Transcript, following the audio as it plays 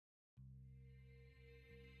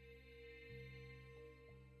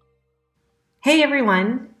Hey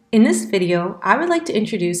everyone! In this video, I would like to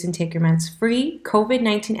introduce Integromat's free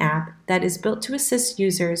COVID-19 app that is built to assist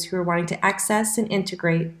users who are wanting to access and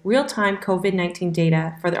integrate real-time COVID-19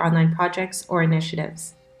 data for their online projects or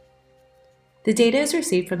initiatives. The data is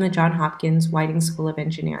received from the Johns Hopkins Whiting School of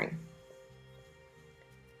Engineering.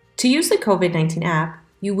 To use the COVID-19 app,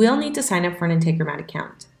 you will need to sign up for an Integromat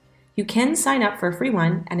account. You can sign up for a free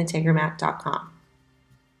one at integromat.com.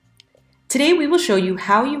 Today, we will show you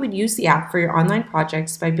how you would use the app for your online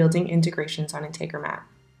projects by building integrations on Integromat.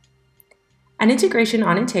 An integration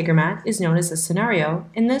on Integromat is known as a scenario,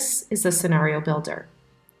 and this is the scenario builder.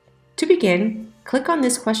 To begin, click on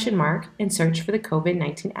this question mark and search for the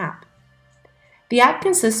COVID-19 app. The app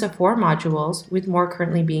consists of 4 modules with more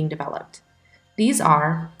currently being developed. These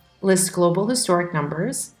are List Global Historic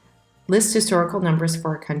Numbers, List Historical Numbers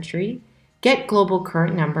for a Country, Get Global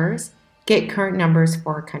Current Numbers, Get Current Numbers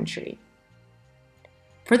for a Country.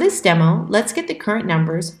 For this demo, let's get the current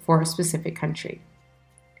numbers for a specific country.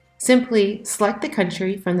 Simply select the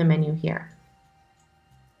country from the menu here.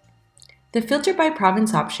 The Filter by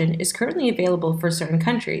Province option is currently available for certain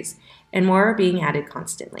countries, and more are being added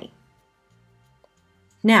constantly.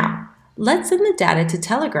 Now, let's send the data to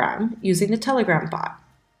Telegram using the Telegram bot.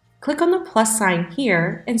 Click on the plus sign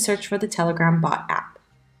here and search for the Telegram bot app.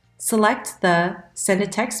 Select the Send a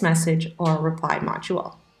Text Message or Reply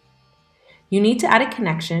module. You need to add a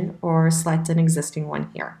connection or select an existing one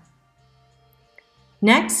here.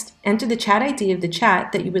 Next, enter the chat ID of the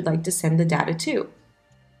chat that you would like to send the data to.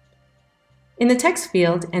 In the text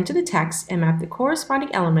field, enter the text and map the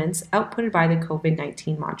corresponding elements outputted by the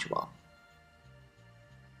COVID-19 module.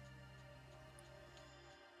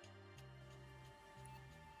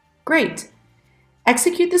 Great!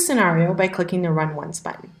 Execute the scenario by clicking the Run Once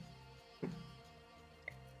button.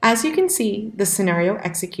 As you can see, the scenario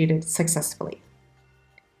executed successfully.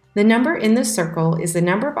 The number in the circle is the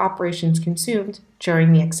number of operations consumed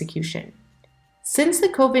during the execution. Since the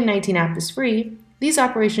COVID-19 app is free, these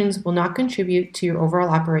operations will not contribute to your overall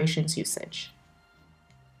operations usage.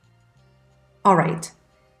 Alright,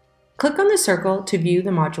 click on the circle to view the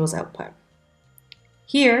module's output.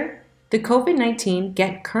 Here, the COVID-19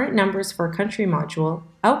 Get Current Numbers for a Country module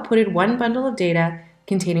outputted one bundle of data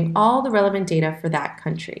containing all the relevant data for that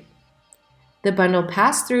country. The bundle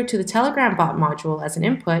passed through to the Telegram bot module as an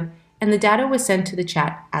input, and the data was sent to the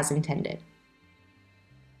chat as intended.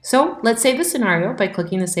 So let's save the scenario by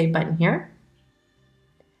clicking the Save button here.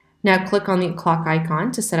 Now click on the clock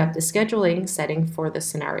icon to set up the scheduling setting for the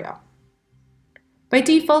scenario. By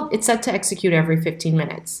default, it's set to execute every 15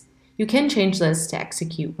 minutes. You can change this to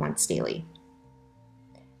execute once daily.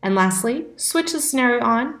 And lastly, switch the scenario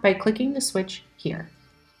on by clicking the switch here.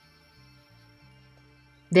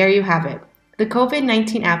 There you have it, the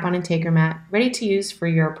COVID-19 app on Integromat, ready to use for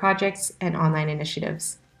your projects and online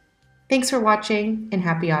initiatives. Thanks for watching and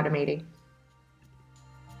happy automating.